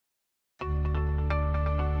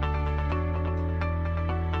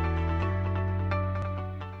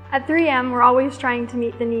At 3M, we're always trying to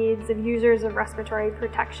meet the needs of users of respiratory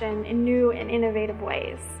protection in new and innovative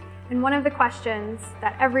ways. And one of the questions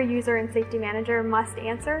that every user and safety manager must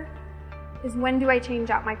answer is, when do I change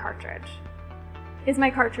out my cartridge? Is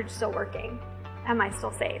my cartridge still working? Am I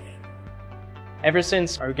still safe? Ever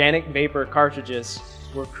since organic vapor cartridges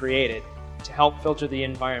were created to help filter the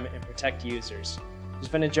environment and protect users, there's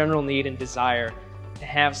been a general need and desire to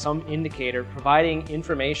have some indicator providing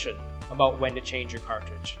information about when to change your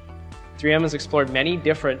cartridge. 3M has explored many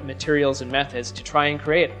different materials and methods to try and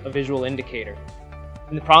create a visual indicator.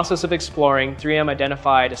 In the process of exploring, 3M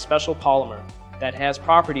identified a special polymer that has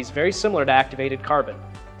properties very similar to activated carbon.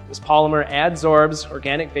 This polymer adsorbs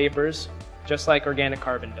organic vapors just like organic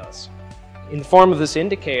carbon does. In the form of this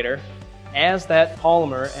indicator, as that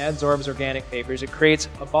polymer adsorbs organic vapors, it creates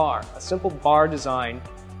a bar, a simple bar design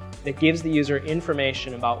that gives the user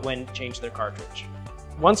information about when to change their cartridge.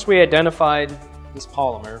 Once we identified this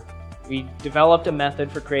polymer, we developed a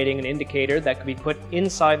method for creating an indicator that could be put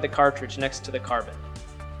inside the cartridge next to the carbon.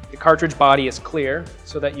 The cartridge body is clear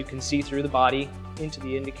so that you can see through the body into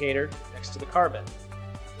the indicator next to the carbon.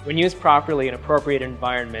 When used properly in appropriate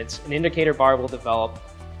environments, an indicator bar will develop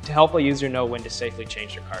to help a user know when to safely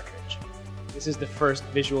change their cartridge. This is the first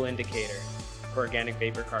visual indicator for organic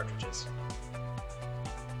vapor cartridges.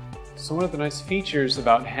 So one of the nice features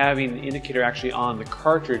about having the indicator actually on the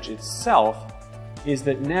cartridge itself is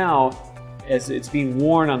that now, as it's being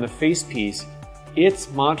worn on the facepiece, it's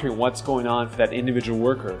monitoring what's going on for that individual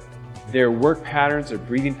worker. Their work patterns, their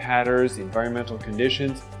breathing patterns, the environmental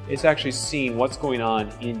conditions, it's actually seeing what's going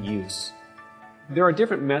on in use. There are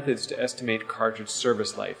different methods to estimate cartridge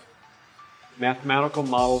service life. Mathematical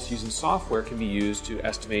models using software can be used to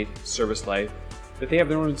estimate service life, but they have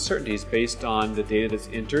their own uncertainties based on the data that's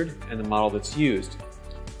entered and the model that's used.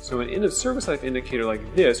 So an end of service life indicator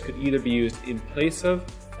like this could either be used in place of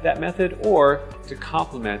that method or to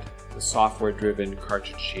complement the software-driven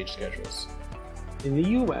cartridge change schedules. In the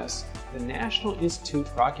US, the National Institute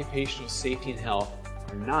for Occupational Safety and Health,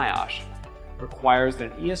 or NIOSH, requires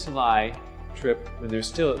that an ESLI trip when there's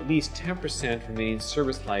still at least 10% remaining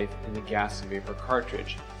service life in the gas and vapor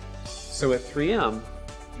cartridge. So at 3M,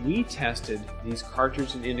 we tested these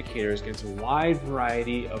cartridge and indicators against a wide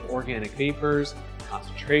variety of organic vapors,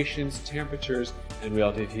 concentrations, temperatures, and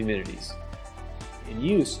relative humidities. In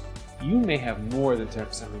use, you may have more than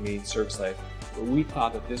 10% remaining service life, but we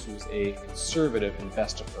thought that this was a conservative and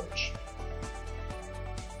best approach.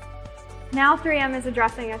 Now 3M is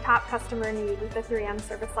addressing a top customer need with the 3M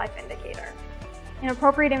Service Life Indicator. In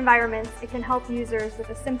appropriate environments, it can help users with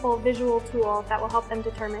a simple visual tool that will help them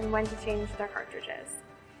determine when to change their cartridges.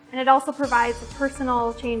 And it also provides a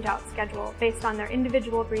personal change-out schedule based on their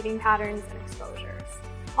individual breathing patterns and exposures,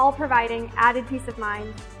 all providing added peace of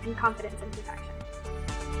mind and confidence in protection.